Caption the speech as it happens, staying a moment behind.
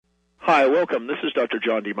Hi, welcome. This is Dr.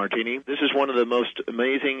 John DeMartini. This is one of the most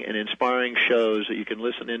amazing and inspiring shows that you can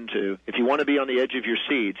listen into. If you want to be on the edge of your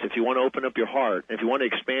seats, if you want to open up your heart, if you want to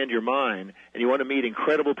expand your mind, and you want to meet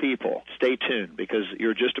incredible people, stay tuned because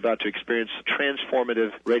you're just about to experience a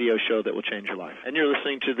transformative radio show that will change your life. And you're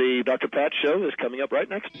listening to the Dr. Pat Show that's coming up right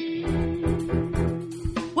next.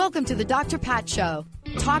 Welcome to the Dr. Pat Show.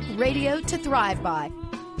 Talk radio to thrive by.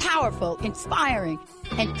 Powerful, inspiring,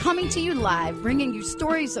 and coming to you live, bringing you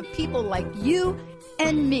stories of people like you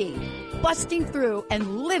and me, busting through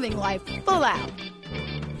and living life full out.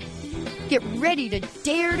 Get ready to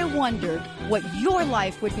dare to wonder what your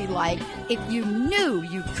life would be like if you knew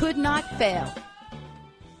you could not fail.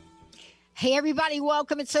 Hey, everybody,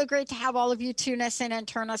 welcome. It's so great to have all of you tune us in and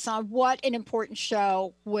turn us on. What an important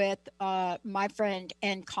show with my friend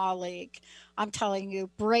and colleague. I'm telling you,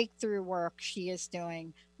 breakthrough work she is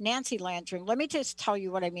doing. Nancy Landrum. Let me just tell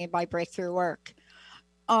you what I mean by breakthrough work.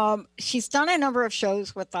 She's done a number of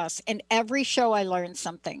shows with us, and every show I learn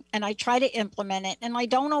something, and I try to implement it, and I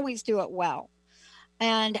don't always do it well.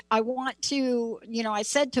 And I want to, I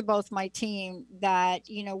said to both my team that,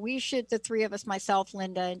 we should, the three of us, myself,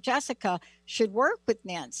 Linda, and Jessica, should work with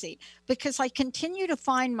Nancy, because I continue to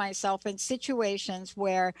find myself in situations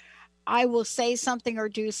where I will say something or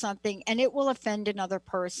do something and it will offend another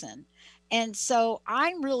person. And so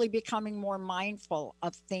I'm really becoming more mindful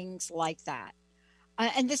of things like that.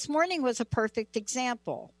 And this morning was a perfect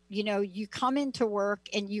example. You come into work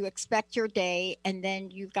and you expect your day, and then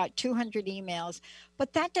you've got 200 emails,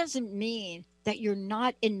 but that doesn't mean that you're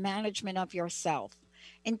not in management of yourself.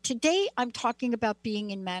 And today I'm talking about being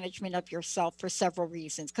in management of yourself for several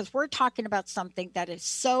reasons, because we're talking about something that is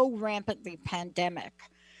so rampantly pandemic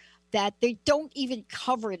that they don't even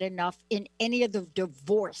cover it enough in any of the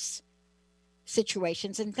divorce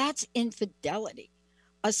situations. And that's infidelity,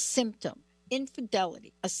 a symptom.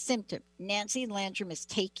 Infidelity, a symptom. Nancy Landrum is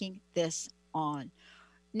taking this on.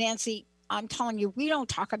 Nancy, I'm telling you, we don't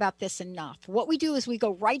talk about this enough. What we do is we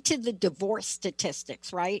go right to the divorce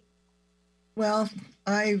statistics, right? Well,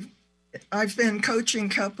 I've been coaching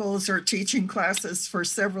couples or teaching classes for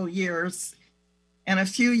several years. And a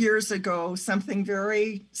few years ago, something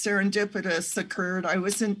very serendipitous occurred. I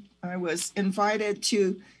was invited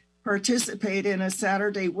to participate in a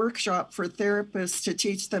Saturday workshop for therapists to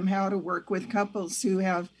teach them how to work with couples who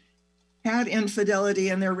have had infidelity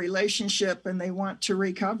in their relationship and they want to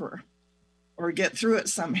recover or get through it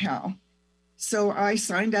somehow. So I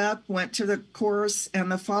signed up, went to the course,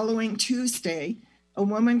 and the following Tuesday, a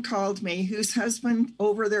woman called me whose husband,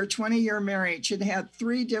 over their 20-year marriage, had had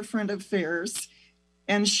 3 different affairs,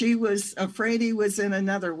 and she was afraid he was in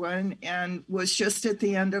another one and was just at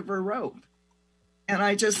the end of her rope. And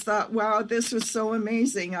I just thought, wow, this was so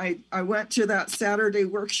amazing. I went to that Saturday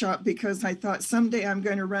workshop because I thought someday I'm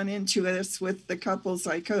going to run into this with the couples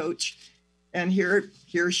I coach. And here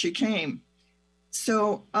she came.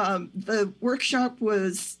 So the workshop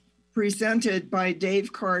was presented by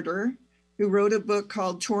Dave Carter, who wrote a book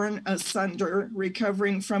called Torn Asunder,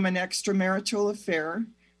 Recovering from an Extramarital Affair.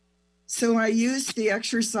 So I used the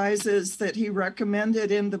exercises that he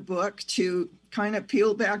recommended in the book to kind of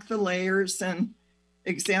peel back the layers and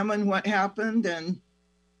examine what happened, and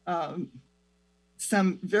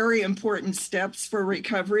some very important steps for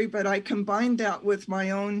recovery. But I combined that with my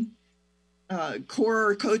own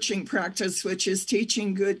core coaching practice, which is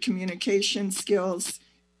teaching good communication skills,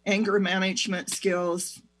 anger management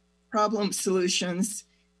skills, problem solutions.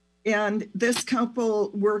 And this couple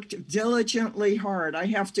worked diligently hard. I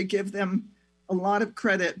have to give them a lot of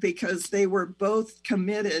credit because they were both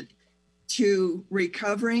committed to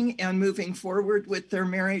recovering and moving forward with their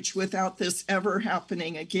marriage without this ever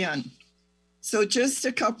happening again. So just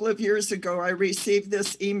a couple of years ago, I received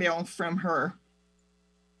this email from her.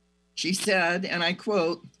 She said, and I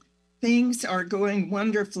quote, "Things are going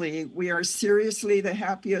wonderfully. We are seriously the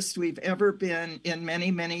happiest we've ever been in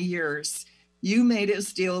many, many years. You made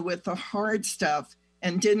us deal with the hard stuff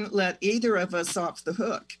and didn't let either of us off the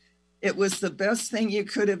hook. It was the best thing you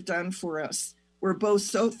could have done for us. We're both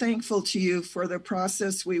so thankful to you for the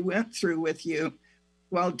process we went through with you.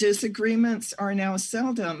 While disagreements are now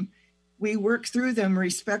seldom, we work through them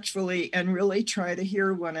respectfully and really try to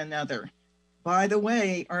hear one another. By the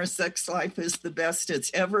way, our sex life is the best it's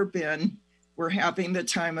ever been. We're having the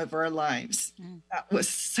time of our lives." That was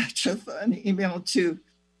such a fun email to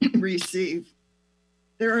receive.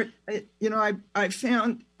 I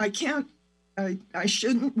found I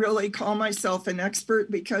shouldn't really call myself an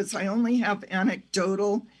expert because I only have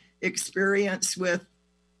anecdotal experience with,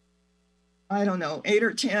 8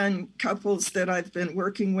 or 10 couples that I've been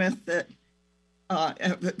working with that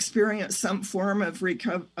have experienced some form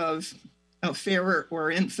of affair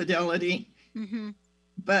or infidelity. Mm-hmm.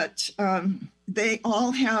 But they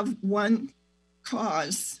all have one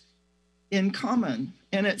cause in common.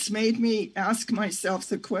 And it's made me ask myself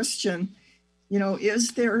the question,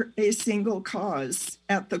 is there a single cause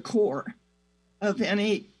at the core of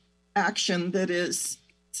any action that is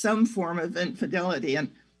some form of infidelity?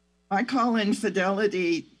 And I call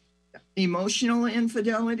infidelity emotional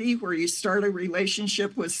infidelity, where you start a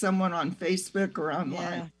relationship with someone on Facebook or online.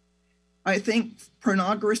 Yeah. I think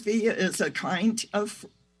pornography is a kind of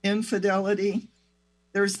infidelity.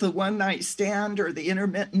 There's the one-night stand or the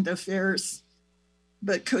intermittent affairs,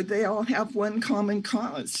 but could they all have one common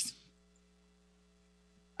cause?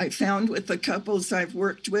 I found with the couples I've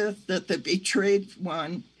worked with that the betrayed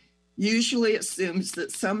one usually assumes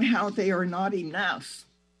that somehow they are not enough.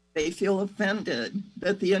 They feel offended,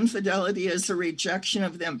 that the infidelity is a rejection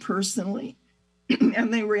of them personally,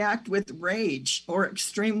 and they react with rage or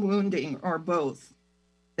extreme wounding or both.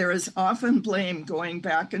 There is often blame going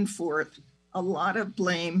back and forth, a lot of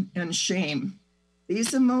blame and shame.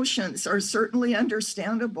 These emotions are certainly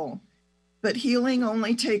understandable, but healing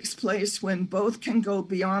only takes place when both can go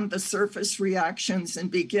beyond the surface reactions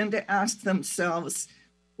and begin to ask themselves,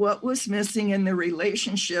 what was missing in the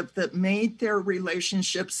relationship that made their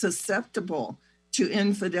relationship susceptible to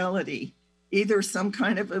infidelity, either some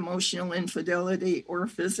kind of emotional infidelity or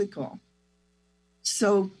physical?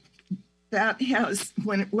 So that has,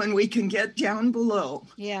 when we can get down below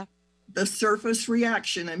the surface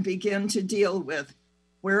reaction and begin to deal with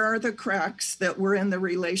where are the cracks that were in the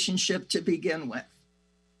relationship to begin with.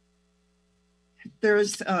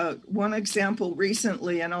 There's one example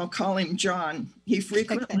recently, and I'll call him John. He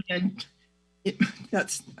frequently, and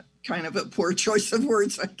that's kind of a poor choice of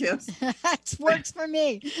words, I guess. That works for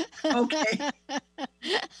me. Okay.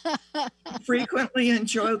 Frequently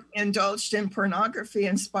indulged in pornography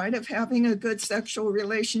in spite of having a good sexual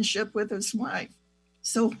relationship with his wife.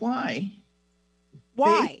 So why?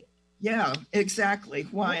 Why? Yeah, exactly.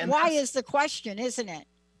 Why? And why is the question, isn't it?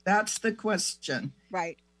 That's the question.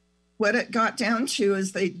 Right. What it got down to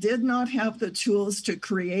is they did not have the tools to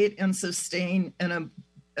create and sustain an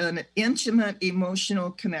intimate emotional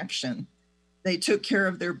connection. They took care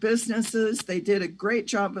of their businesses. They did a great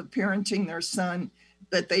job of parenting their son,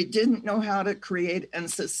 but they didn't know how to create and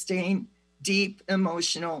sustain deep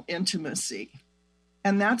emotional intimacy.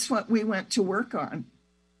 And that's what we went to work on,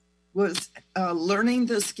 was learning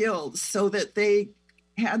the skills so that they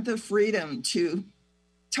had the freedom to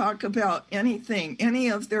talk about anything, any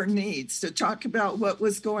of their needs, to talk about what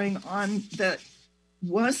was going on that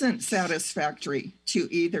wasn't satisfactory to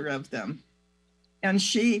either of them. And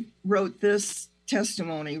she wrote this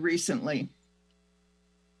testimony recently.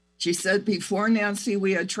 She said, before Nancy,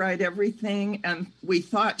 we had tried everything and we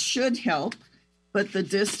thought should help, but the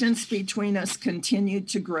distance between us continued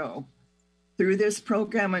to grow. Through this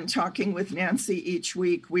program and talking with Nancy each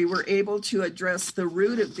week, we were able to address the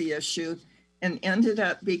root of the issue and ended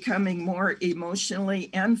up becoming more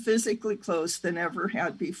emotionally and physically close than ever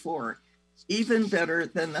had before, even better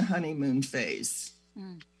than the honeymoon phase.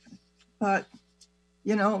 Mm. But,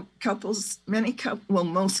 most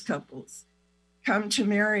couples come to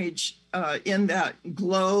marriage in that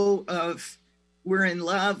glow of we're in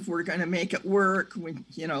love, we're going to make it work,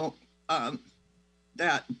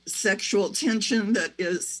 that sexual tension that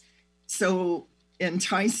is so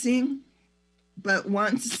enticing. But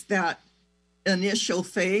once that initial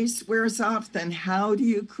phase wears off, then how do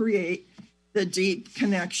you create the deep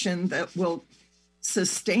connection that will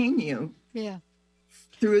sustain you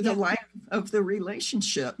through the life of the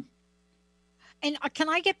relationship? And can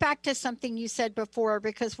I get back to something you said before,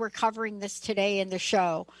 because we're covering this today in the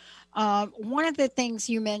show? One of the things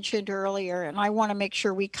you mentioned earlier, and I want to make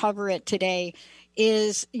sure we cover it today,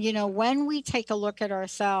 is, when we take a look at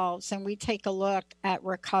ourselves and we take a look at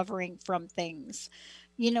recovering from things,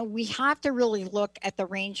 we have to really look at the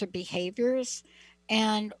range of behaviors.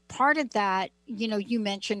 And part of that, you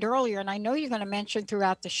mentioned earlier, and I know you're going to mention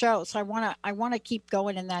throughout the show. So I want to keep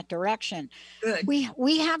going in that direction. Good.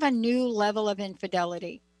 We have a new level of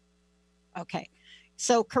infidelity. Okay.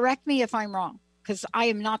 So correct me if I'm wrong, because I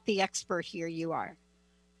am not the expert here. You are.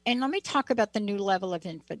 And let me talk about the new level of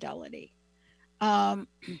infidelity.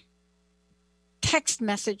 Text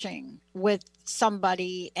messaging with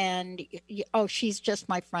somebody and, oh, she's just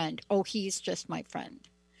my friend. Oh, he's just my friend.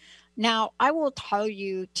 Now, I will tell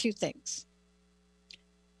you two things.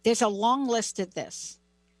 There's a long list of this.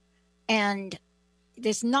 And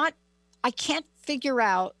I can't figure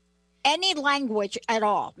out any language at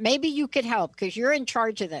all. Maybe you could help because you're in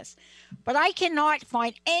charge of this. But I cannot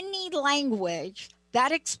find any language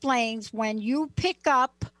that explains when you pick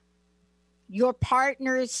up your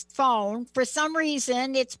partner's phone, for some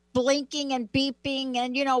reason it's blinking and beeping,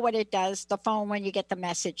 and you know what it does, the phone, when you get the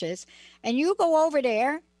messages, and you go over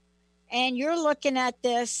there and you're looking at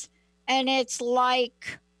this and it's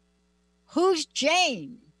like, who's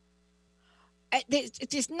Jane?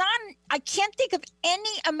 It's not, I can't think of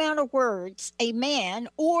any amount of words a man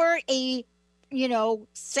or a,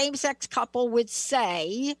 same-sex couple would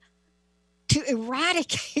say to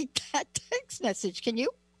eradicate that text message. Can you?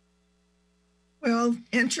 Well,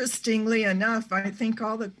 interestingly enough, I think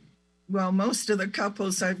most of the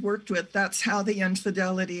couples I've worked with, that's how the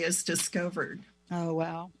infidelity is discovered. Oh,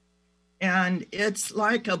 wow. And it's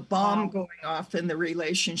like a bomb going off in the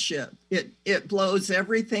relationship. It blows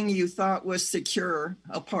everything you thought was secure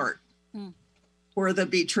apart for the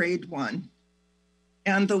betrayed one.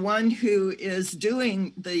 And the one who is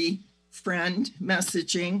doing the friend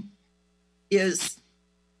messaging is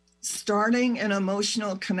starting an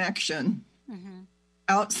emotional connection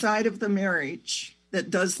outside of the marriage that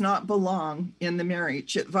does not belong in the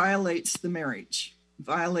marriage. It violates the marriage,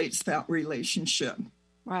 violates that relationship.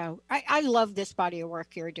 Wow. I love this body of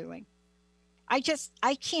work you're doing. I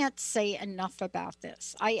can't say enough about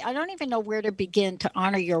this. I don't even know where to begin to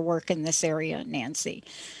honor your work in this area, Nancy,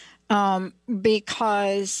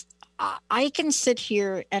 because I can sit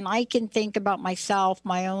here and I can think about myself,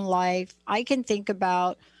 my own life. I can think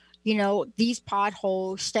about, these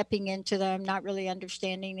potholes, stepping into them, not really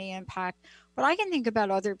understanding the impact. But I can think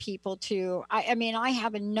about other people too. I mean, I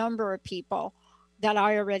have a number of people that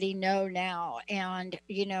I already know now. And,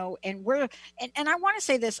 and I want to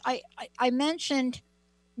say this, I mentioned,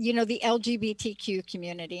 the LGBTQ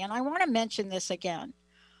community, and I want to mention this again.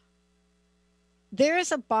 There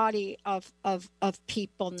is a body of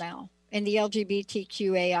people now in the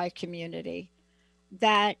LGBTQAI community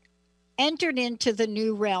that entered into the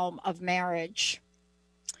new realm of marriage.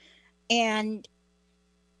 And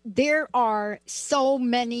there are so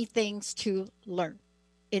many things to learn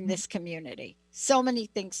in this community. So many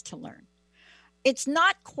things to learn. It's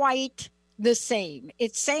not quite the same.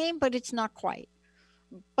 It's same, but it's not quite.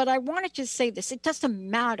 But I want to just say this. It doesn't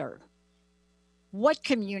matter what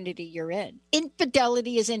community you're in.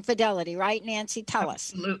 Infidelity is infidelity, right, Nancy? Tell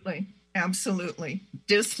us. Absolutely. Absolutely.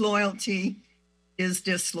 Disloyalty is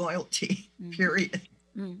disloyalty, period.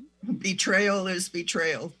 Betrayal is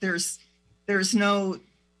betrayal. There's no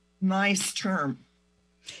nice term.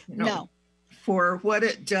 No. For what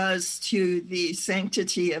it does to the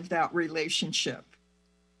sanctity of that relationship,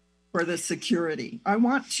 for the security. I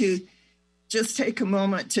want to just take a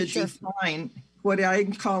moment to define what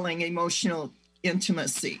I'm calling emotional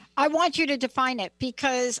intimacy. I want you to define it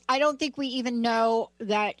because I don't think we even know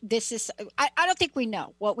that this is, I don't think we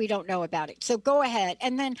know what we don't know about it. So go ahead.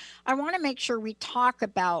 And then I want to make sure we talk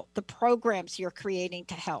about the programs you're creating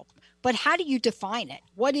to help. But how do you define it?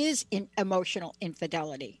 What is emotional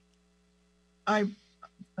infidelity? I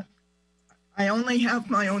only have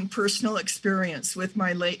my own personal experience with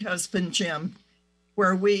my late husband, Jim,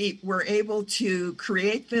 where we were able to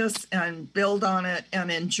create this and build on it and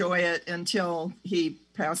enjoy it until he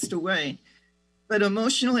passed away. But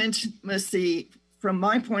emotional intimacy, from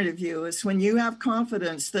my point of view, is when you have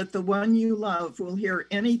confidence that the one you love will hear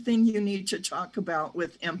anything you need to talk about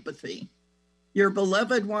with empathy. Your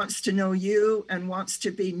beloved wants to know you and wants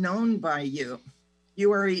to be known by you.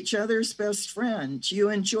 You are each other's best friend. You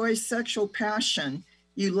enjoy sexual passion.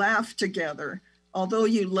 You laugh together. Although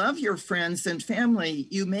you love your friends and family,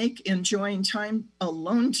 you make enjoying time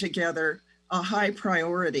alone together a high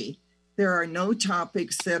priority. There are no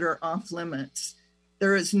topics that are off limits.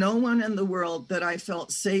 There is no one in the world that I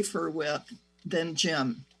felt safer with than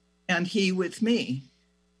Jim, and he with me.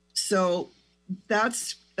 So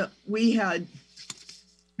that's, we had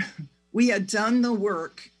done the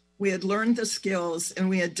work, we had learned the skills, and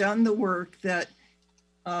we had done the work that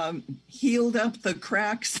healed up the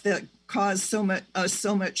cracks that caused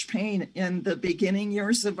so much pain in the beginning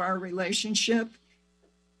years of our relationship,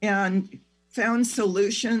 and found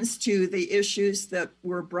solutions to the issues that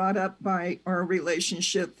were brought up by our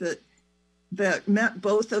relationship that met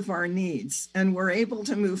both of our needs, and were able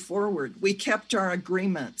to move forward. We kept our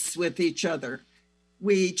agreements with each other.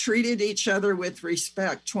 We treated each other with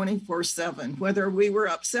respect 24/7, whether we were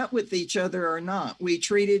upset with each other or not. We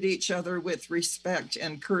treated each other with respect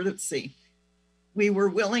and courtesy. We were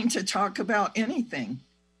willing to talk about anything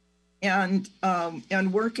and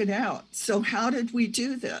work it out. So how did we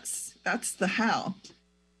do this? That's the how.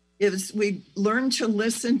 We learned to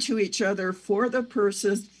listen to each other for the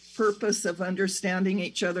purpose of understanding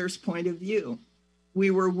each other's point of view.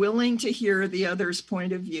 We were willing to hear the other's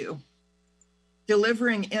point of view.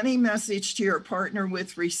 Delivering any message to your partner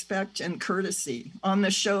with respect and courtesy. On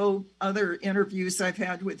the show, other interviews I've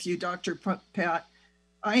had with you, Dr. Pat,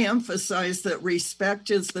 I emphasize that respect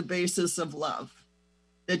is the basis of love,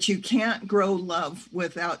 that you can't grow love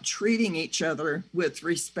without treating each other with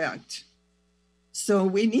respect. So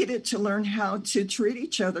we needed to learn how to treat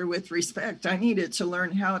each other with respect. I needed to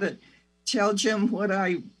learn how to tell Jim what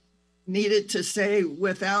I needed to say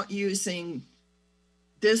without using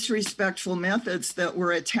disrespectful methods that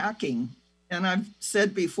were attacking. And I've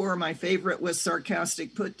said before, my favorite was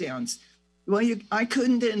sarcastic put downs. Well, I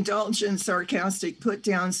couldn't indulge in sarcastic put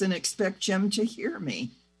downs and expect Jim to hear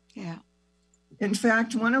me. Yeah. In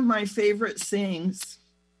fact, one of my favorite sayings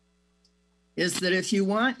is that if you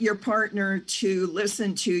want your partner to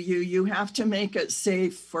listen to you, you have to make it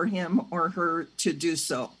safe for him or her to do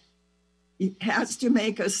so. It has to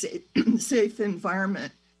make a safe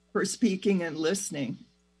environment for speaking and listening.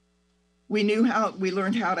 We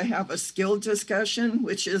learned how to have a skilled discussion,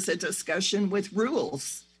 which is a discussion with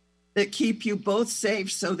rules that keep you both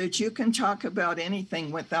safe so that you can talk about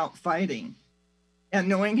anything without fighting, and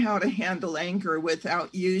knowing how to handle anger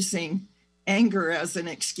without using anger as an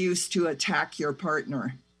excuse to attack your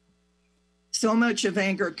partner. So much of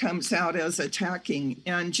anger comes out as attacking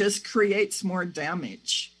and just creates more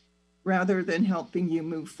damage rather than helping you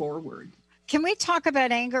move forward. Can we talk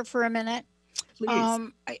about anger for a minute? Please.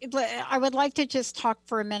 I would like to just talk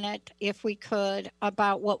for a minute, if we could,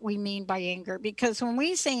 about what we mean by anger, because when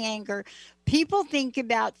we say anger, people think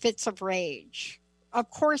about fits of rage. Of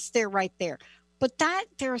course, they're right there, but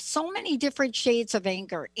there are so many different shades of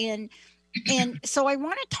anger. And so I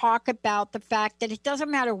want to talk about the fact that it doesn't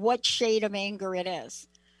matter what shade of anger it is.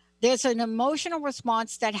 There's an emotional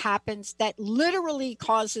response that happens that literally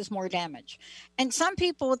causes more damage. And some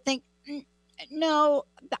people would think, no,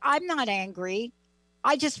 I'm not angry.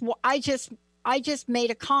 I just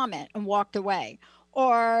made a comment and walked away.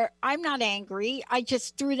 Or I'm not angry. I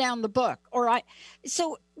just threw down the book.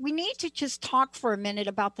 So we need to just talk for a minute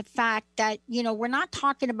about the fact that, we're not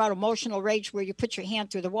talking about emotional rage where you put your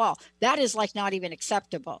hand through the wall. That is like not even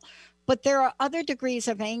acceptable. But there are other degrees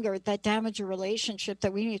of anger that damage a relationship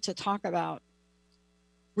that we need to talk about.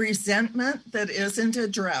 Resentment that isn't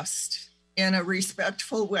addressed in a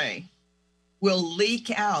respectful way will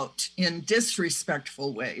leak out in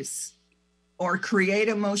disrespectful ways or create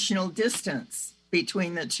emotional distance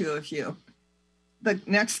between the two of you. The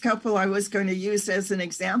next couple I was going to use as an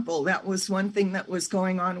example, that was one thing that was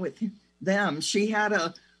going on with them. She had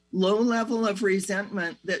a low level of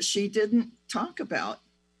resentment that she didn't talk about.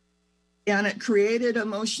 And it created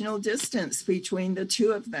emotional distance between the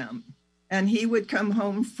two of them. And he would come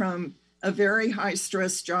home from a very high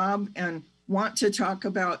stress job and want to talk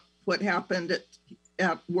about what happened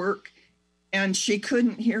at work. And she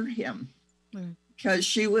couldn't hear him because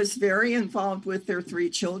she was very involved with their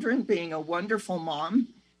 3 children, being a wonderful mom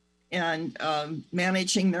and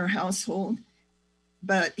managing their household.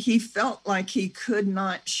 But he felt like he could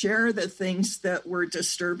not share the things that were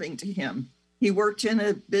disturbing to him. He worked in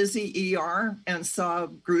a busy ER and saw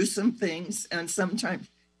gruesome things, and sometimes,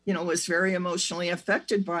 was very emotionally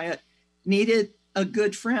affected by it, needed a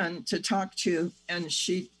good friend to talk to, and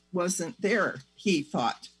she wasn't there, he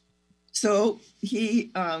thought. So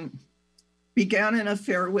he began an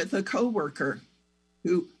affair with a coworker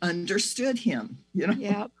who understood him,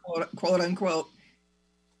 quote unquote.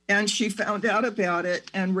 And she found out about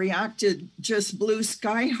it and reacted just blue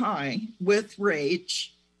sky high with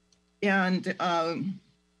rage, and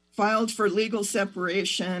filed for legal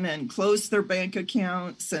separation and closed their bank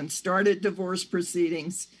accounts and started divorce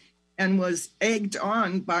proceedings, and was egged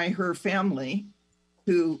on by her family,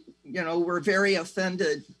 who, were very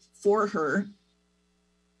offended for her.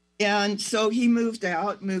 And so he moved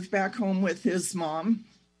back home with his mom.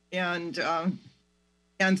 And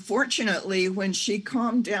fortunately, when she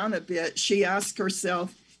calmed down a bit, she asked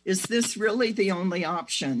herself, is this really the only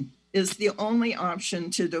option? Is the only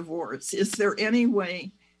option to divorce? Is there any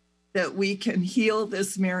way that we can heal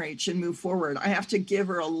this marriage and move forward? I have to give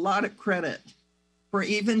her a lot of credit for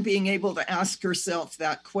even being able to ask herself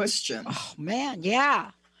that question. Oh, man,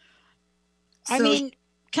 yeah. Can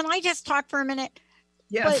I just talk for a minute?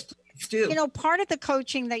 Yes, please do. Part of the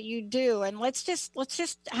coaching that you do, and let's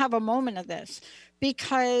just have a moment of this,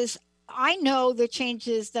 because I know the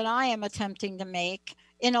changes that I am attempting to make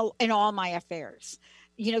in all my affairs,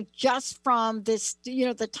 just from this,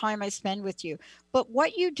 the time I spend with you. But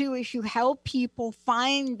what you do is you help people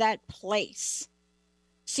find that place.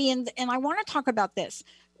 See, and I want to talk about this.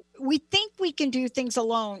 we think we can do things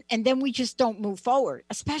alone, and then we just don't move forward,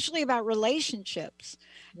 especially about relationships.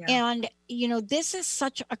 Yeah. And, this is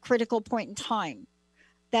such a critical point in time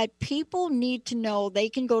that people need to know they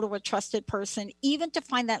can go to a trusted person, even to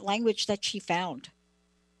find that language that she found.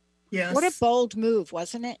 Yes. What a bold move,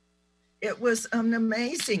 wasn't it? It was an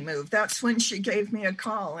amazing move. That's when she gave me a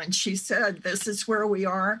call and she said, this is where we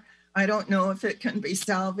are. I don't know if it can be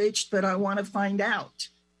salvaged, but I want to find out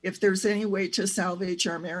if there's any way to salvage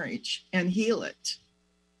our marriage and heal it.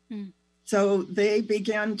 So they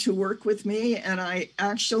began to work with me, and I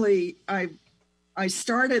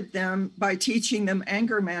started them by teaching them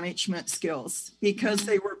anger management skills because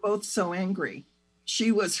they were both so angry.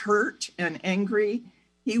 She was hurt and angry.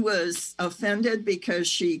 He was offended because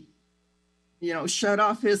she, shut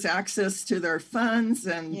off his access to their funds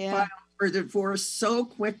and filed for divorce so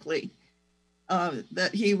quickly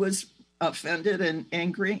that he was offended and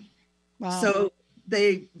angry. Wow. So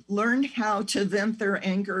they learned how to vent their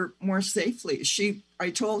anger more safely.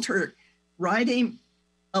 I told her, write him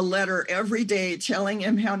a letter every day telling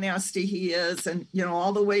him how nasty he is and,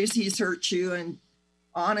 all the ways he's hurt you, and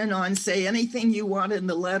on. Say anything you want in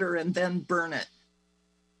the letter and then burn it.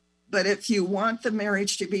 But if you want the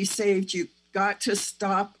marriage to be saved, you've got to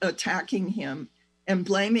stop attacking him and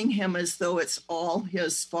blaming him as though it's all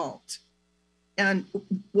his fault. And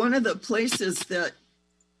one of the places that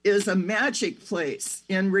is a magic place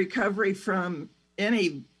in recovery from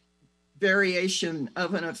any variation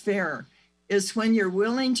of an affair is when you're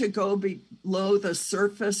willing to go below the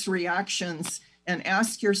surface reactions and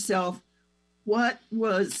ask yourself, what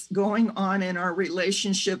was going on in our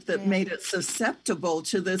relationship that made it susceptible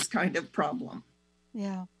to this kind of problem?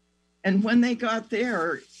 Yeah. And when they got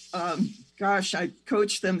there, I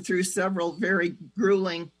coached them through several very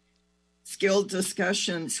grueling, skilled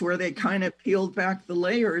discussions where they kind of peeled back the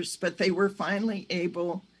layers, but they were finally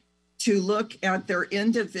able to look at their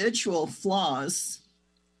individual flaws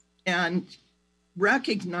and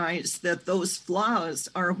recognize that those flaws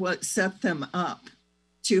are what set them up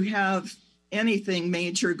to have anything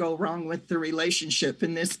major go wrong with the relationship.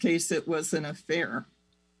 In this case, it was an affair.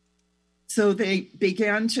 So they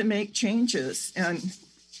began to make changes, and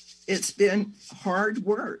it's been hard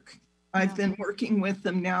work. I've been working with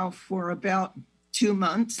them now for about 2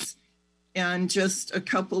 months, and just a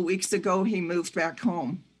couple weeks ago, he moved back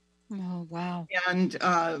home. Oh, wow. And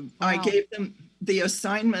I gave them the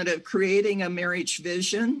assignment of creating a marriage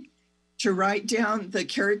vision, to write down the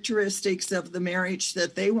characteristics of the marriage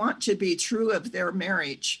that they want to be true of their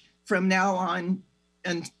marriage from now on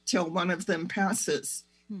until one of them passes.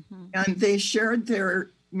 Mm-hmm. And they shared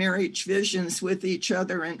their marriage visions with each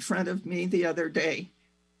other in front of me the other day.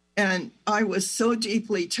 And I was so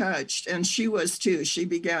deeply touched, and she was too. She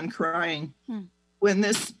began crying when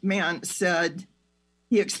this man said,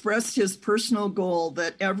 he expressed his personal goal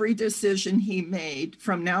that every decision he made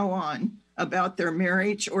from now on about their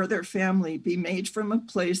marriage or their family be made from a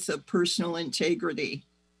place of personal integrity.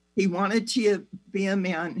 He wanted to be a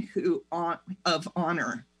man of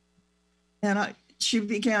honor. And she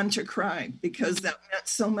began to cry because that meant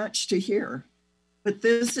so much to hear. But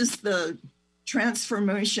this is the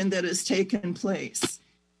transformation that has taken place,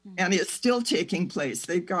 and it's still taking place.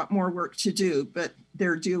 They've got more work to do, but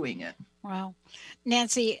they're doing it. Wow.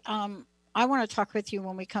 Nancy, I want to talk with you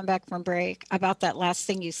when we come back from break about that last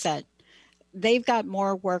thing you said. They've got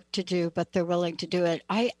more work to do, but they're willing to do it.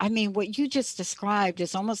 I mean, what you just described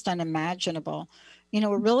is almost unimaginable. It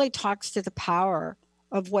really talks to the power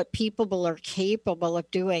of what people are capable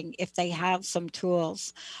of doing if they have some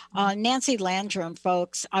tools. Nancy Landrum,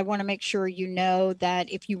 folks, I want to make sure you know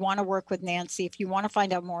that if you want to work with Nancy, if you want to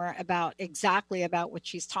find out more about what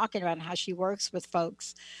she's talking about and how she works with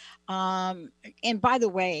folks. And by the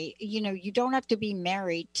way, you don't have to be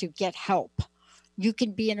married to get help. You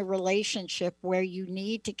can be in a relationship where you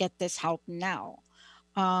need to get this help now.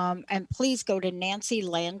 And please go to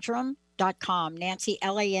nancylandrum.com, Nancy,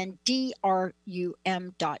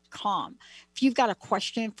 LANDRUM.com. If you've got a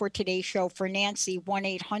question for today's show for Nancy,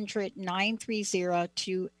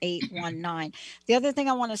 1-800-930-2819. The other thing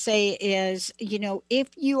I want to say is, if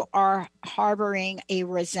you are harboring a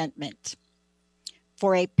resentment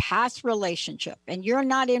for a past relationship and you're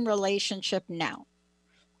not in relationship now,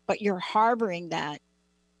 but you're harboring that,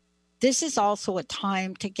 this is also a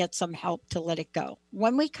time to get some help to let it go.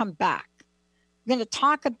 When we come back, we're going to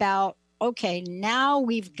talk about, okay, now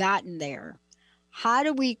we've gotten there. How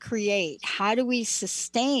do we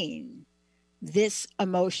sustain this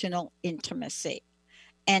emotional intimacy?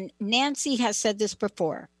 And Nancy has said this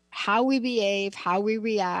before, how we behave, how we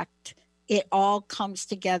react, it all comes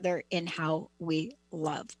together in how we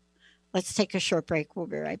love. Let's take a short break. We'll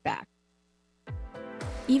be right back.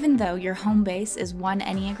 Even though your home base is one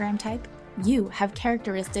Enneagram type, you have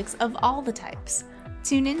characteristics of all the types.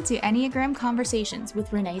 Tune in to Enneagram Conversations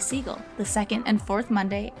with Renee Siegel, the second and fourth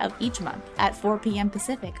Monday of each month at 4 p.m.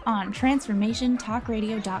 Pacific on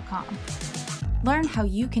TransformationTalkRadio.com. Learn how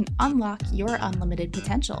you can unlock your unlimited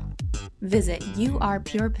potential. Visit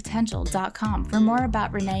YouArePurePotential.com for more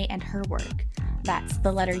about Renee and her work. That's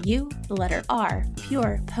the letter U, the letter R,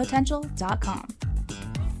 PurePotential.com.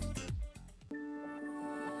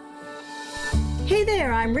 Hey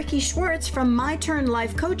there, I'm Ricky Schwartz from My Turn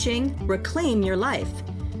Life Coaching, Reclaim Your Life.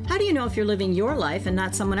 How do you know if you're living your life and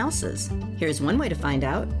not someone else's? Here's one way to find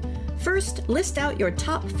out. First, list out your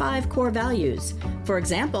top 5 core values. For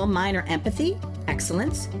example, mine are empathy,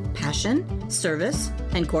 excellence, passion, service,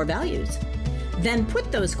 and core values. Then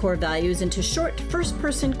put those core values into short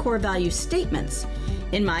first-person core value statements.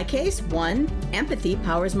 In my case, 1, empathy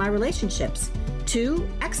powers my relationships. 2,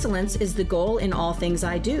 excellence is the goal in all things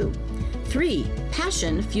I do. 3,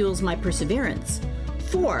 passion fuels my perseverance.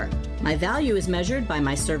 4, my value is measured by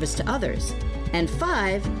my service to others. And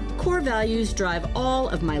 5, core values drive all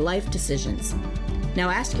of my life decisions. Now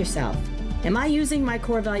ask yourself, am I using my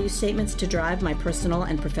core value statements to drive my personal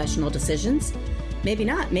and professional decisions? Maybe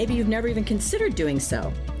not. Maybe you've never even considered doing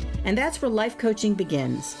so. And that's where life coaching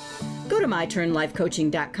begins. Go to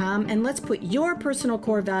myturnlifecoaching.com and let's put your personal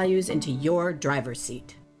core values into your driver's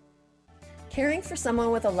seat. Caring for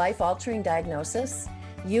someone with a life-altering diagnosis?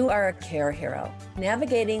 You are a care hero.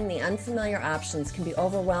 Navigating the unfamiliar options can be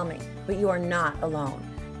overwhelming, but you are not alone.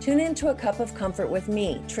 Tune in to A Cup of Comfort with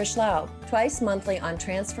me, Trish Laub, twice monthly on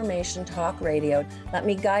Transformation Talk Radio. Let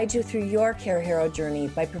me guide you through your care hero journey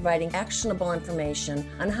by providing actionable information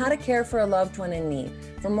on how to care for a loved one in need.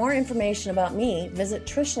 For more information about me, visit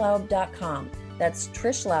TrishLaub.com. That's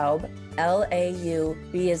Trish Laub,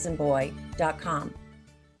 L-A-U-B as in boy.com.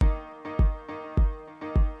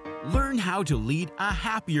 Learn how to lead a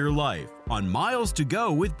happier life on Miles to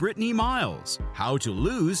Go with Brittany Miles. How to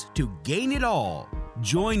lose to gain it all.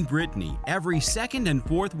 Join Brittany every second and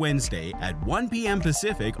fourth Wednesday at 1 p.m.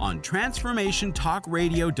 Pacific on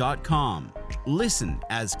TransformationTalkRadio.com. Listen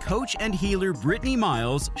as coach and healer Brittany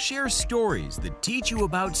Miles shares stories that teach you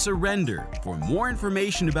about surrender. For more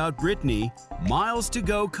information about Brittany,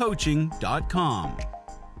 milestogocoaching.com.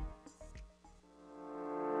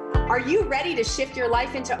 Are you ready to shift your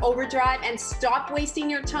life into overdrive and stop wasting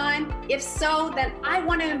your time? If so, then I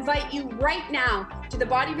want to invite you right now to the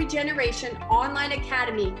Body Regeneration Online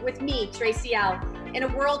Academy with me, Tracy L. In a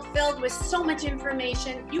world filled with so much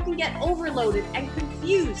information, you can get overloaded and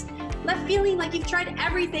confused, left feeling like you've tried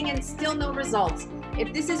everything and still no results.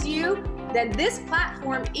 If this is you, then this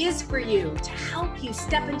platform is for you to help you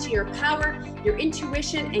step into your power, your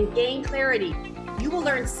intuition, and gain clarity. You will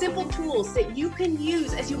learn simple tools that you can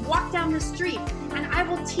use as you walk down the street, and I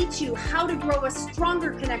will teach you how to grow a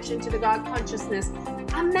stronger connection to the God consciousness.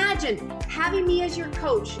 Imagine having me as your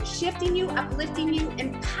coach, shifting you, uplifting you,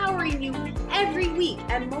 empowering you every week,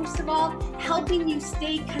 and most of all, helping you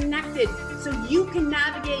stay connected so you can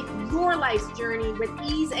navigate your life's journey with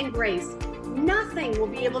ease and grace. Nothing will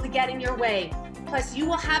be able to get in your way. Plus, you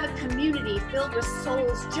will have a community filled with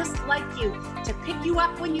souls just like you to pick you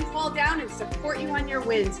up when you fall down and support you on your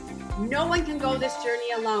wins. No one can go this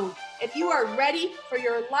journey alone. If you are ready for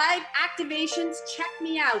your live activations, check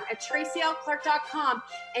me out at tracylclark.com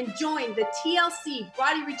and join the TLC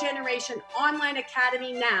Body Regeneration Online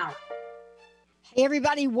Academy now. Hey,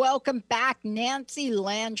 everybody, welcome back. Nancy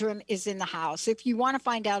Landrum is in the house. If you want to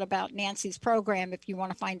find out about Nancy's program, if you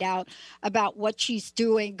want to find out about what she's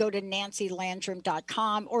doing, go to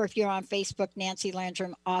nancylandrum.com, or if you're on Facebook, Nancy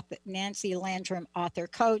Landrum Author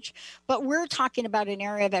Coach. But we're talking about an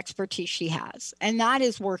area of expertise she has, and that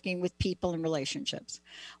is working with people in relationships.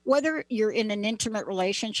 Whether you're in an intimate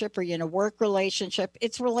relationship or you're in a work relationship,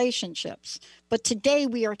 it's relationships. But today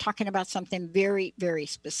we are talking about something very, very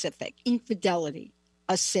specific: infidelity,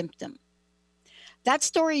 a symptom. That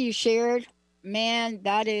story you shared, man,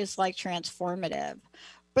 that is like transformative.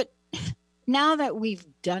 But now that we've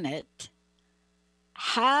done it,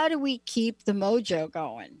 how do we keep the mojo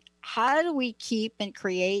going? How do we keep and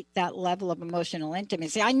create that level of emotional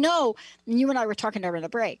intimacy? I know you and I were talking during the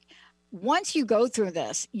break. Once you go through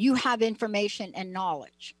this, you have information and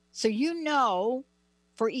knowledge. So you know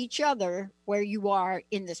for each other where you are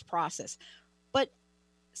in this process. But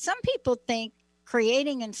some people think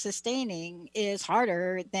creating and sustaining is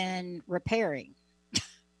harder than repairing.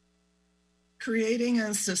 Creating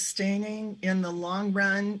and sustaining in the long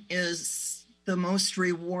run is the most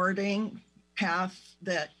rewarding path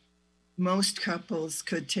that most couples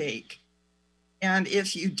could take. And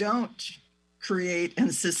if you don't create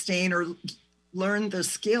and sustain or learn the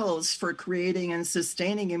skills for creating and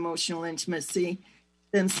sustaining emotional intimacy,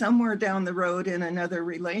 then somewhere down the road in another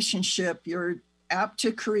relationship, you're apt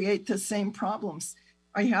to create the same problems.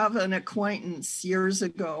 I have an acquaintance years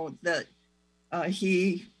ago that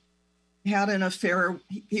he had an affair.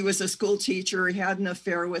 He was a school teacher. He had an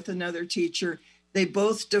affair with another teacher. They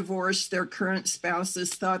both divorced their current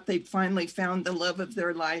spouses, thought they'd finally found the love of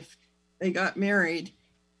their life. They got married.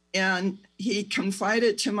 And he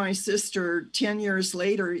confided to my sister 10 years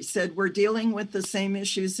later, he said, we're dealing with the same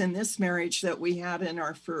issues in this marriage that we had in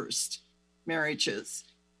our first marriages,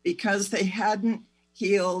 because they hadn't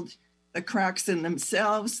healed the cracks in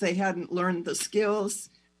themselves. They hadn't learned the skills.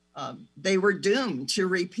 They were doomed to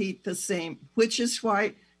repeat the same, which is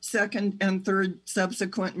why second and third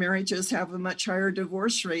subsequent marriages have a much higher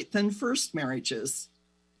divorce rate than first marriages,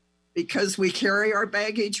 because we carry our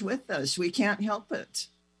baggage with us. We can't help it.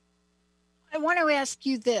 I want to ask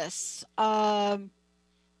you this. Let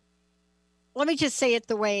me just say it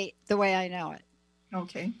the way I know it.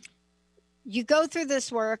 Okay. You go through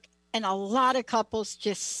this work and a lot of couples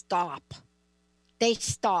just stop. They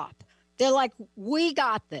stop. They're like, we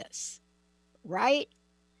got this, right?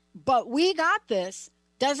 But we got this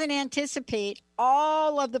doesn't anticipate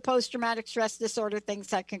all of the post-traumatic stress disorder things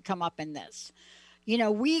that can come up in this. You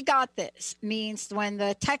know, we got this means when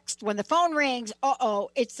the phone rings,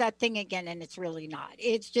 it's that thing again, and it's really not.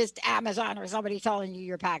 It's just Amazon or somebody telling you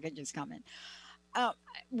your package is coming.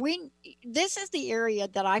 This is the area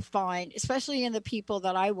that I find, especially in the people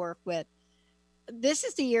that I work with, this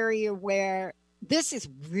is the area where this is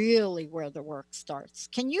really where the work starts.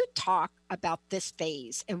 Can you talk about this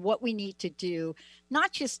phase and what we need to do,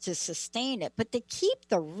 not just to sustain it, but to keep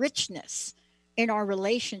the richness in our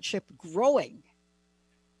relationship growing?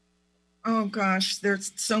 Oh gosh,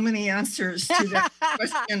 there's so many answers to that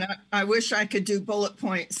question. I wish I could do bullet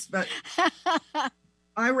points, but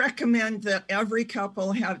I recommend that every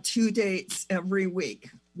couple have 2 dates every week.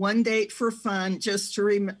 One date for fun, just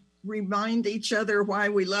to remind each other why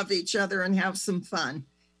we love each other and have some fun.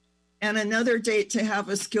 And another date to have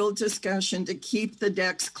a skilled discussion to keep the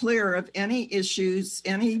decks clear of any issues,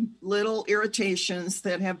 any little irritations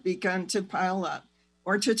that have begun to pile up,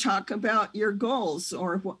 or to talk about your goals,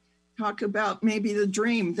 or talk about maybe the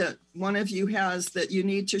dream that one of you has that you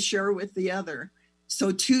need to share with the other.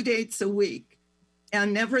 So 2 dates a week,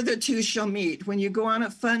 and never the two shall meet. When you go on a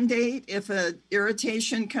fun date, if an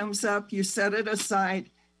irritation comes up, you set it aside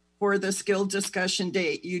for the skilled discussion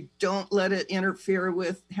date. You don't let it interfere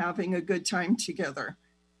with having a good time together.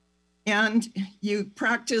 And you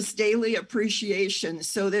practice daily appreciation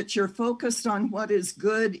so that you're focused on what is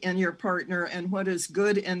good in your partner and what is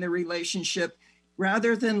good in the relationship,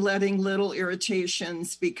 rather than letting little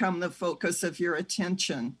irritations become the focus of your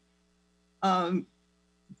attention.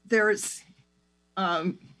 Those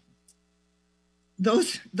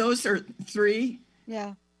are 3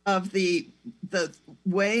 of the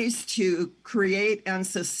ways to create and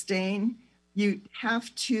sustain. You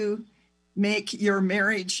have to make your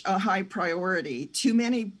marriage a high priority. Too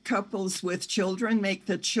many couples with children make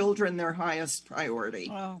the children their highest priority.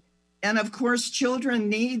 Wow. And of course, children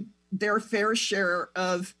need their fair share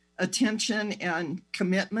of attention and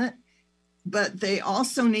commitment, but they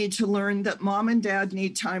also need to learn that mom and dad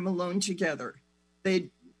need time alone together.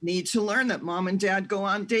 They need to learn that mom and dad go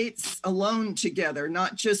on dates alone together,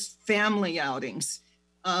 not just family outings.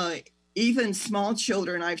 Even small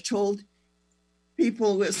children, I've told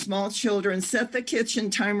people with small children, set the kitchen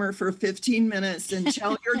timer for 15 minutes and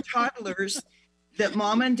tell your toddlers that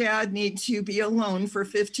mom and dad need to be alone for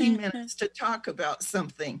 15 minutes to talk about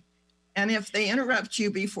something. And if they interrupt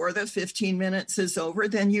you before the 15 minutes is over,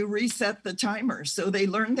 then you reset the timer so they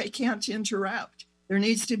learn they can't interrupt. There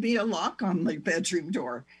needs to be a lock on the bedroom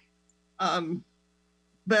door.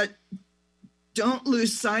 But don't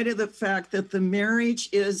lose sight of the fact that the marriage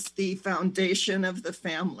is the foundation of the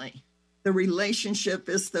family. The relationship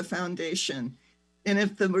is the foundation. And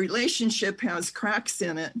if the relationship has cracks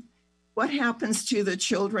in it, what happens to the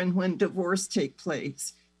children when divorce takes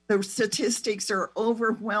place? The statistics are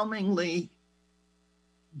overwhelmingly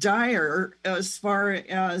dire as far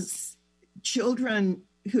as children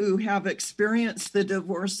who have experienced the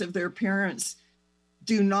divorce of their parents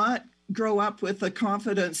do not grow up with the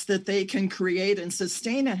confidence that they can create and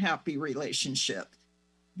sustain a happy relationship.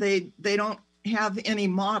 They don't have any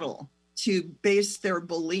model to base their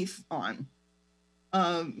belief on.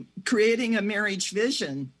 Creating a marriage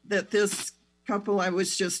vision that this couple I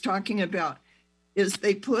was just talking about is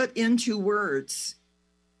they put into words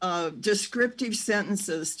descriptive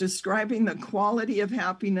sentences describing the quality of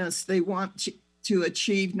happiness they want to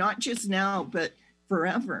achieve, not just now, but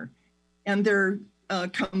forever. And they're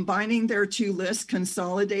combining their two lists,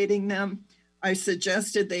 consolidating them. I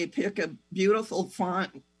suggested they pick a beautiful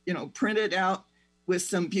font, print it out with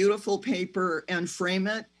some beautiful paper and frame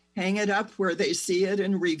it, hang it up where they see it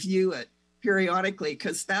and review it periodically,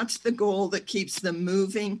 because that's the goal that keeps them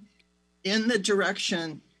moving in the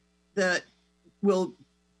direction that will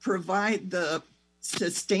provide the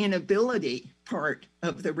sustainability part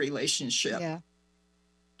of the relationship.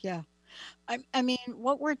 Yeah. I mean,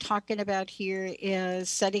 what we're talking about here is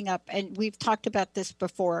setting up, and we've talked about this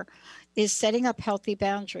before, is setting up healthy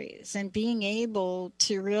boundaries and being able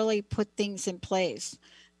to really put things in place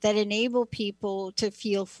that enable people to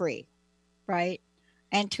feel free, right?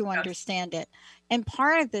 And to understand it. And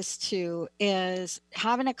part of this too is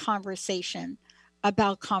having a conversation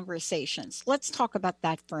about conversations. Let's talk about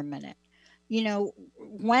that for a minute.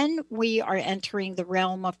 When we are entering the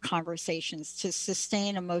realm of conversations to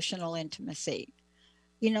sustain emotional intimacy,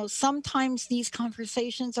 sometimes these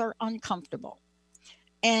conversations are uncomfortable.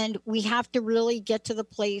 And we have to really get to the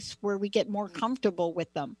place where we get more comfortable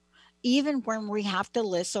with them, even when we have to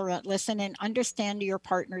listen and understand your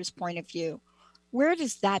partner's point of view. Where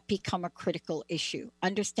does that become a critical issue?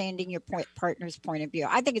 Understanding your partner's point of view.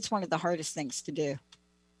 I think it's one of the hardest things to do.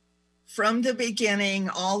 From the beginning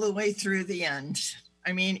all the way through the end.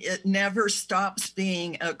 I mean, it never stops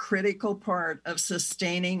being a critical part of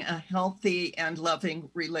sustaining a healthy and loving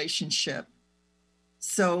relationship.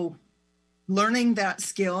 So learning that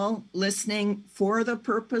skill, listening for the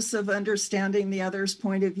purpose of understanding the other's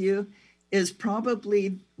point of view, is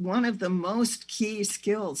probably one of the most key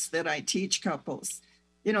skills that I teach couples.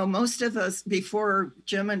 Most of us, before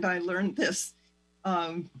Jim and I learned this,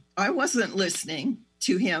 I wasn't listening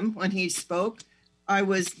to him when he spoke. I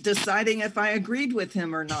was deciding if I agreed with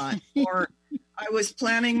him or not, or I was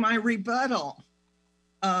planning my rebuttal.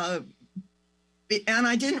 And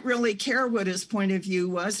I didn't really care what his point of view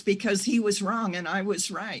was, because he was wrong and I was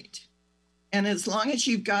right. And as long as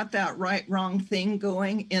you've got that right-wrong thing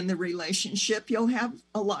going in the relationship, you'll have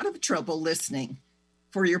a lot of trouble listening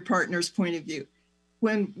for your partner's point of view.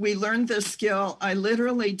 When we learned this skill, I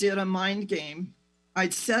literally did a mind game.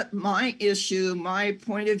 I'd set my issue, my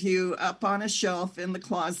point of view up on a shelf in the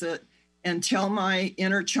closet and tell my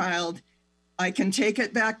inner child, I can take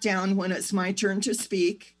it back down when it's my turn to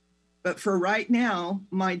speak. But for right now,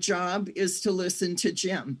 my job is to listen to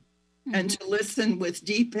Jim. And to listen with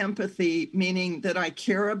deep empathy, meaning that I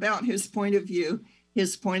care about his point of view.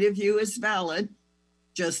 His point of view is valid,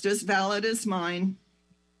 just as valid as mine.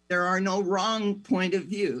 There are no wrong point of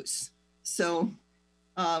views. So,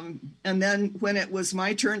 and then when it was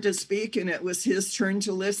my turn to speak and it was his turn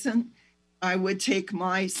to listen, I would take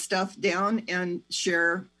my stuff down and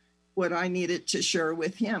share what I needed to share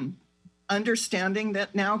with him, understanding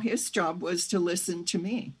that now his job was to listen to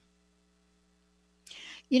me.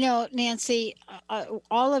 Nancy,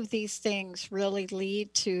 all of these things really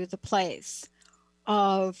lead to the place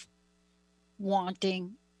of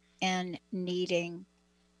wanting and needing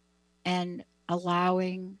and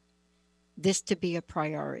allowing this to be a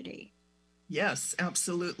priority. Yes,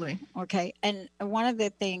 absolutely. Okay. And one of the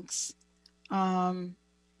things that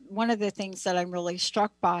I'm really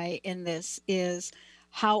struck by in this is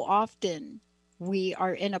how often we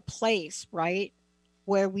are in a place, right,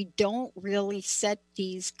 where we don't really set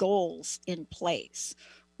these goals in place,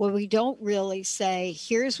 where we don't really say,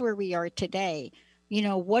 here's where we are today.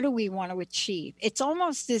 What do we want to achieve? It's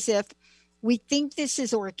almost as if we think this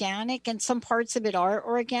is organic, and some parts of it are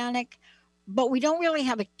organic, but we don't really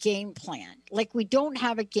have a game plan. Like, we don't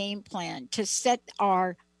have a game plan to set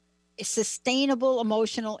our sustainable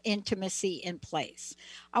emotional intimacy in place.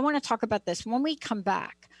 I want to talk about this. When we come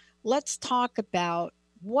back, let's talk about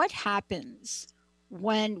what happens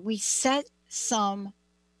when we set some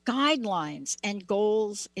guidelines and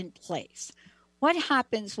goals in place. What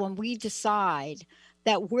happens when we decide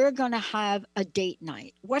that we're going to have a date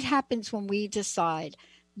night? What happens when we decide,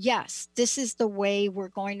 yes, this is the way we're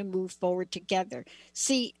going to move forward together?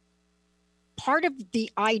 See, part of the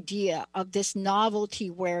idea of this novelty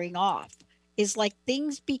wearing off is like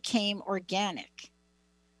things became organic,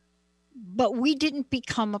 but we didn't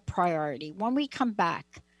become a priority. When we come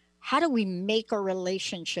back, how do we make a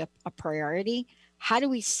relationship a priority? How do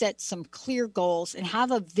we set some clear goals and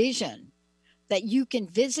have a vision that you can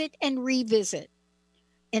visit and revisit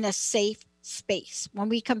in a safe space? When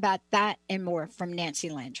we come back, that and more from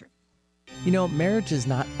Nancy Landrum. Marriage is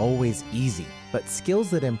not always easy, but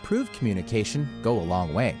skills that improve communication go a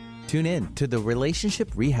long way. Tune in to the Relationship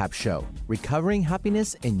Rehab Show, Recovering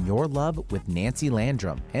Happiness in Your Love with Nancy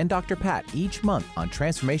Landrum and Dr. Pat each month on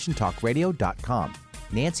TransformationTalkRadio.com.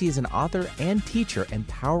 Nancy is an author and teacher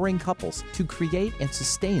empowering couples to create and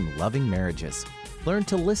sustain loving marriages. Learn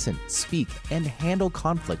to listen, speak, and handle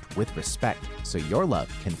conflict with respect so your love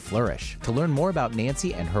can flourish. To learn more about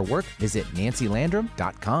Nancy and her work, visit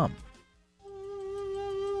nancylandrum.com.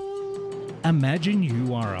 Imagine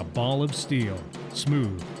you are a ball of steel,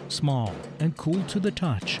 smooth, small, and cool to the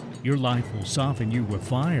touch. Your life will soften you with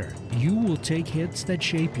fire. You will take hits that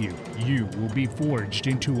shape you. You will be forged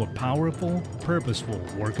into a powerful, purposeful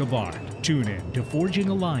work of art. Tune in to Forging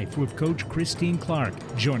a Life with Coach Christine Clark,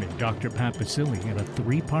 joining Dr. Pat Baccili in a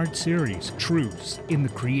 3-part series, Truths in the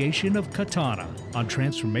Creation of Katana, on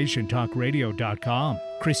TransformationTalkRadio.com.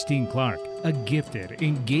 Christine Clark, a gifted,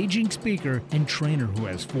 engaging speaker and trainer who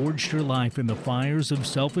has forged her life in the fires of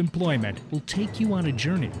self-employment, will take you on a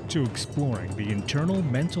journey to exploring the internal,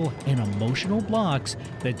 mental, and emotional blocks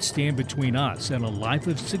that stand between us and a life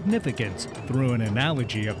of significance through an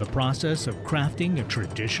analogy of the process of crafting a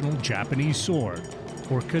traditional Japanese sword,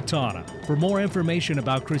 or katana. For more information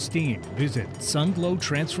about Christine, visit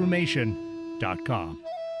sunglowtransformation.com.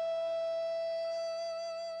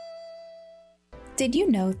 Did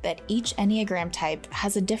you know that each Enneagram type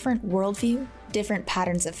has a different worldview, different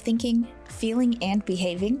patterns of thinking, feeling, and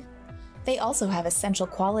behaving? They also have essential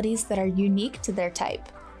qualities that are unique to their type.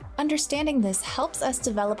 Understanding this helps us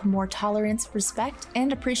develop more tolerance, respect,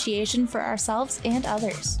 and appreciation for ourselves and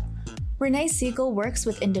others. Renee Siegel works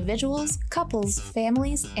with individuals, couples,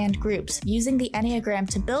 families, and groups using the Enneagram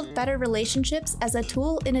to build better relationships as a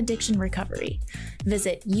tool in addiction recovery.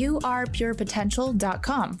 Visit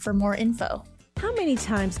yourpurepotential.com for more info. How many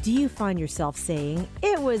times do you find yourself saying,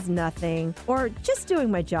 "It was nothing," or "just doing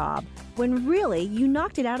my job," when really you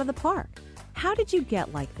knocked it out of the park? How did you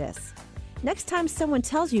get like this? Next time someone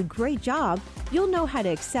tells you "great job," you'll know how to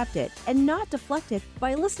accept it and not deflect it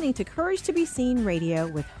by listening to Courage to Be Seen Radio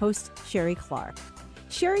with host Sherry Clark.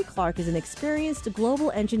 Sherry Clark is an experienced global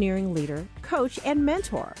engineering leader, coach, and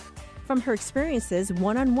mentor. From her experiences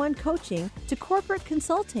one-on-one coaching to corporate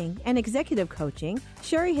consulting and executive coaching,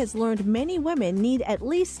 Sherry has learned many women need at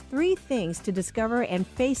least 3 things to discover and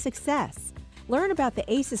face success. Learn about the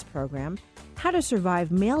ACES program, how to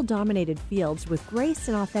survive male-dominated fields with grace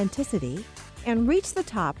and authenticity, and reach the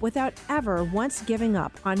top without ever once giving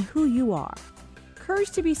up on who you are.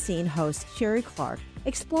 Courage to Be Seen host Sherry Clark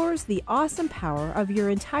explores the awesome power of your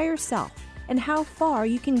entire self and how far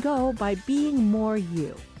you can go by being more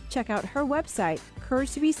you. Check out her website,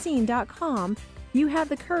 CourageToBeSeen.com. You have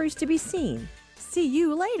the courage to be seen. See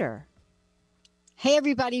you later. Hey,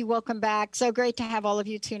 everybody. Welcome back. So great to have all of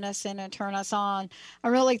you tune us in and turn us on.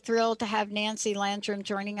 I'm really thrilled to have Nancy Landrum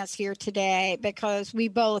joining us here today because we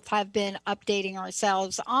both have been updating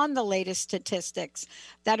ourselves on the latest statistics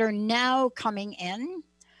that are now coming in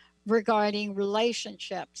regarding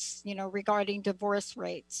relationships, regarding divorce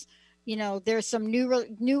rates. There's some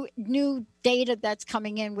new data that's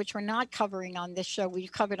coming in, which we're not covering on this show.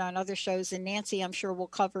 We've covered on other shows, and Nancy, I'm sure, will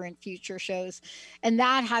cover in future shows. And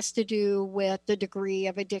that has to do with the degree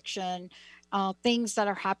of addiction, things that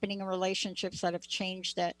are happening in relationships that have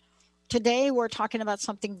changed it. Today, we're talking about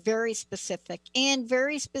something very specific and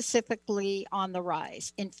very specifically on the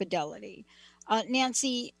rise, infidelity.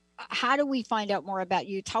 Nancy, how do we find out more about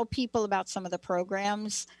you? Tell people about some of the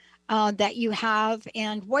programs that you have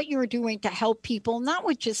and what you're doing to help people, not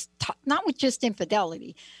with just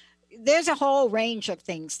infidelity. There's a whole range of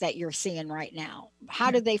things that you're seeing right now.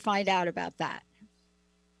 How do they find out about that?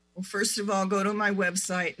 Well, first of all, go to my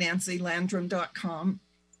website, nancylandrum.com.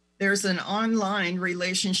 There's an online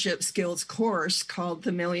relationship skills course called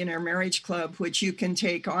the Millionaire Marriage Club, which you can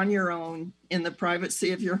take on your own in the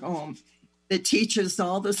privacy of your home. That teaches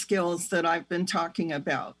all the skills that I've been talking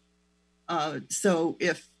about. So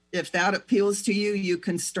if that appeals to you, you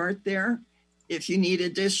can start there. If you need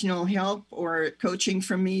additional help or coaching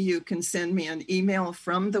from me, you can send me an email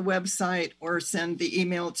from the website or send the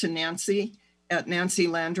email to Nancy at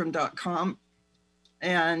nancylandrum.com.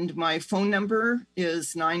 And my phone number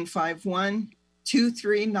is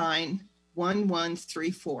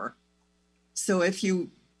 951-239-1134. So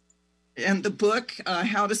and the book,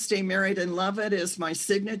 How to Stay Married and Love It, is my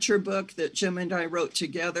signature book that Jim and I wrote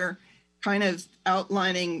together, kind of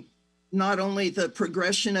outlining not only the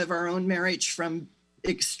progression of our own marriage from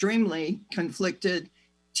extremely conflicted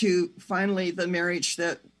to finally the marriage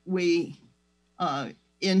that we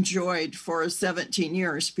enjoyed for 17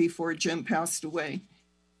 years before Jim passed away.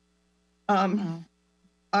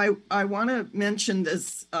 I want to mention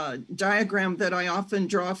this diagram that I often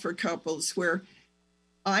draw for couples where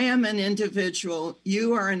I am an individual,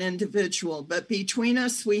 you are an individual, but between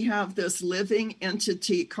us, we have this living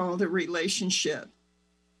entity called a relationship.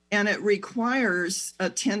 And it requires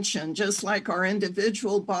attention, just like our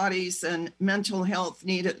individual bodies and mental health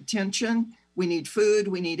need attention. We need food,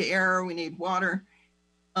 we need air, we need water.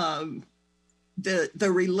 The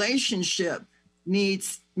relationship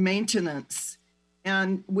needs maintenance,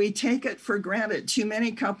 and we take it for granted. Too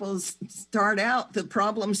many couples the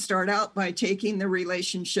problems start out by taking the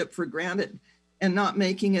relationship for granted and not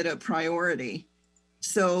making it a priority.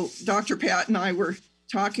 So Dr. Pat and I were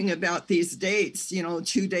talking about these dates,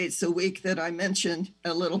 2 dates a week that I mentioned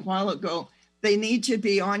a little while ago. They need to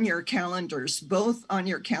be on your calendars, both on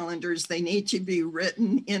your calendars. They need to be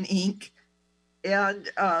written in ink. And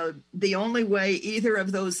the only way either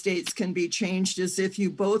of those dates can be changed is if you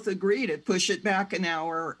both agree to push it back an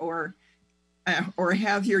hour, or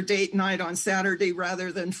have your date night on Saturday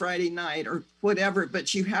rather than Friday night, or whatever.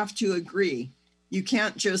 But you have to agree. You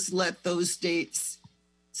can't just let those dates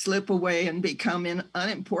slip away and become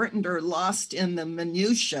unimportant or lost in the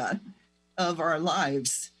minutia of our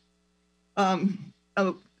lives.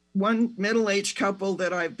 One middle-aged couple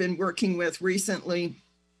that I've been working with recently,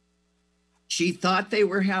 she thought they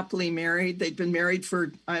were happily married. They'd been married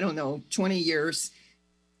for, 20 years.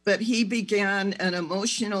 But he began an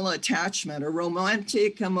emotional attachment, a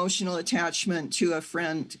romantic emotional attachment to a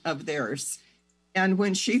friend of theirs. And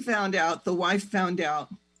when the wife found out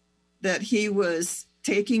that he was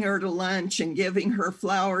taking her to lunch and giving her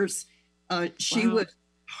flowers, she was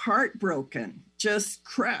heartbroken, just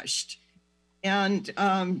crushed. And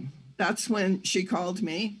that's when she called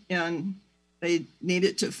me, and they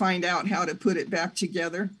needed to find out how to put it back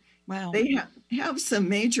together. Wow. They have some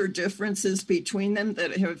major differences between them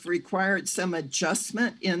that have required some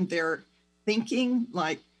adjustment in their thinking.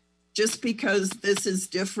 Like, just because this is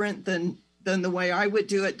different than the way I would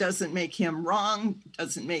do it doesn't make him wrong,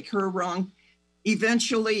 doesn't make her wrong.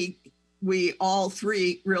 Eventually, we all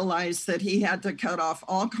three realized that he had to cut off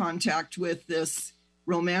all contact with this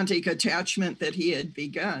romantic attachment that he had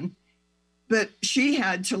begun. But she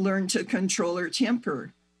had to learn to control her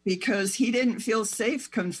temper, because he didn't feel safe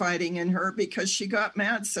confiding in her because she got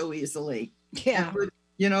mad so easily. Yeah. And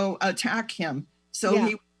would, attack him.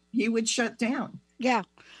 So he would shut down. Yeah.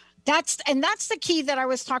 That's the key that I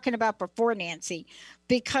was talking about before, Nancy,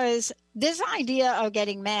 because this idea of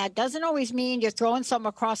getting mad doesn't always mean you're throwing something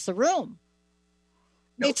across the room.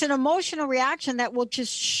 Nope. It's an emotional reaction that will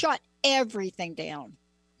just shut everything down.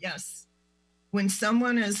 Yes. When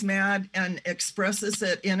someone is mad and expresses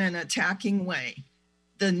it in an attacking way,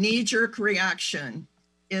 the knee-jerk reaction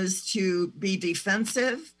is to be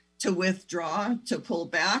defensive, to withdraw, to pull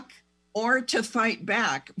back, or to fight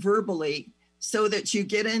back verbally, so that you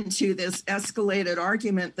get into this escalated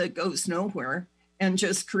argument that goes nowhere and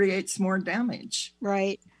just creates more damage.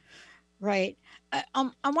 Right. I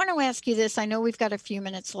want to ask you this. I know we've got a few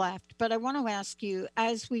minutes left, but I want to ask you,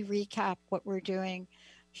 as we recap what we're doing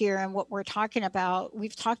here and what we're talking about,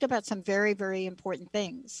 we've talked about some very, very important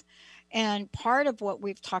things. And part of what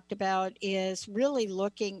we've talked about is really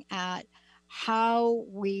looking at how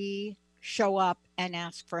we show up and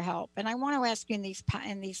ask for help. And I want to ask you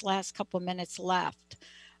in these last couple of minutes left,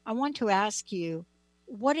 I want to ask you,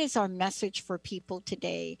 what is our message for people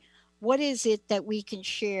today? What is it that we can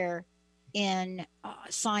share in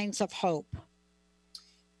signs of hope?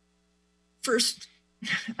 First,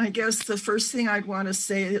 I guess the first thing I'd want to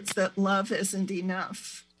say is that love isn't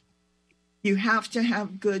enough. You have to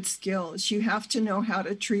have good skills. You have to know how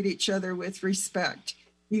to treat each other with respect.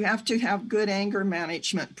 You have to have good anger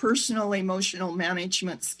management, personal emotional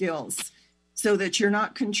management skills, so that you're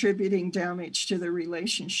not contributing damage to the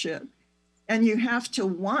relationship. And you have to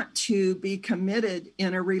want to be committed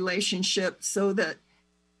in a relationship so that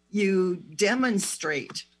you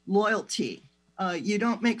demonstrate loyalty. You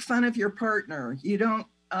don't make fun of your partner. You don't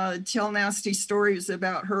tell nasty stories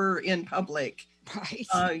about her in public.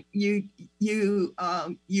 Right. You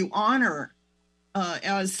honor,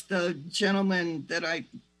 as the gentleman that I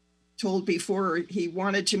told before, he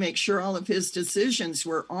wanted to make sure all of his decisions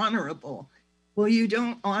were honorable. Well, you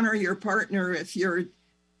don't honor your partner if you're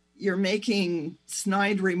making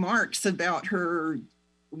snide remarks about her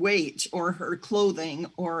weight or her clothing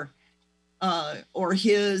or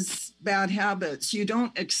his bad habits. You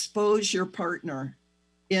don't expose your partner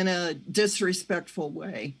in a disrespectful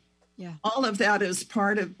way. Yeah. All of that is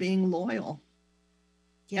part of being loyal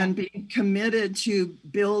and being committed to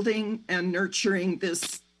building and nurturing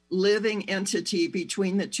this living entity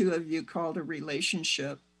between the two of you called a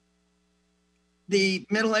relationship. The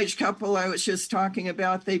middle-aged couple I was just talking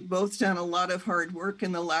about, they've both done a lot of hard work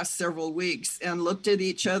in the last several weeks and looked at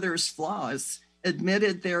each other's flaws,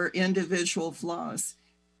 admitted their individual flaws,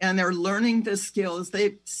 and they're learning the skills.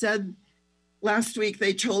 They said last week,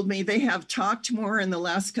 they told me they have talked more in the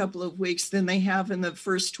last couple of weeks than they have in the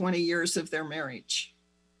first 20 years of their marriage.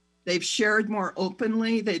 They've shared more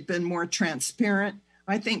openly. They've been more transparent.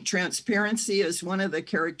 I think transparency is one of the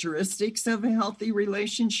characteristics of a healthy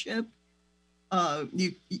relationship.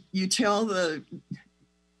 You tell the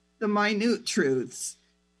minute truths,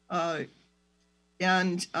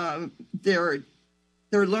 and they're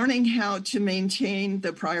learning how to maintain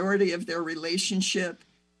the priority of their relationship.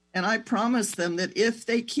 And I promise them that if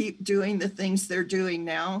they keep doing the things they're doing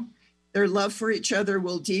now, their love for each other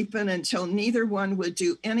will deepen until neither one would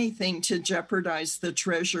do anything to jeopardize the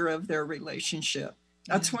treasure of their relationship.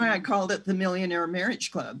 That's why I called it the Millionaire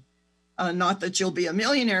Marriage Club. Not that you'll be a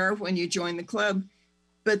millionaire when you join the club,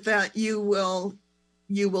 but that you will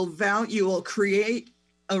create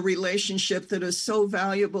a relationship that is so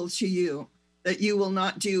valuable to you that you will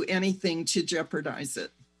not do anything to jeopardize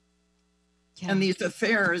it. Yeah. And these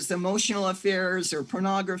affairs, emotional affairs or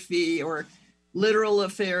pornography or literal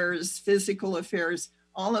affairs, physical affairs,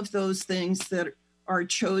 all of those things that are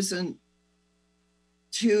chosen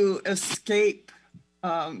to escape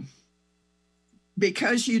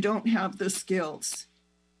because you don't have the skills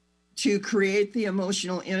to create the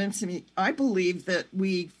emotional intimacy. I believe that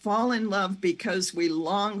we fall in love because we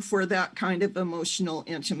long for that kind of emotional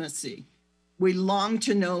intimacy. We long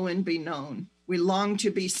to know and be known. We long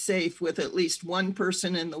to be safe with at least one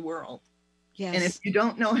person in the world. Yes. And if you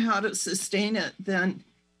don't know how to sustain it, then,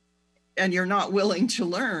 and you're not willing to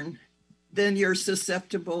learn, then you're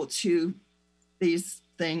susceptible to these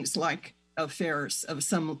things like affairs of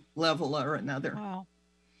some level or another. Wow.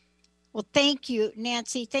 Well, thank you,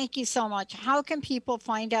 Nancy. Thank you so much. How can people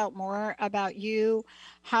find out more about you?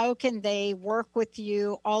 How can they work with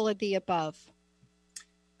you? All of the above.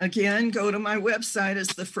 Again, go to my website is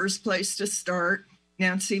the first place to start,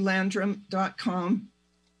 nancylandrum.com.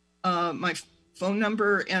 My phone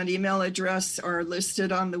number and email address are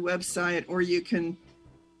listed on the website, or you can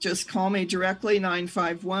just call me directly,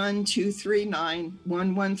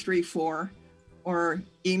 951-239-1134, or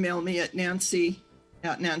email me at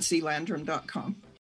nancy@nancylandrum.com.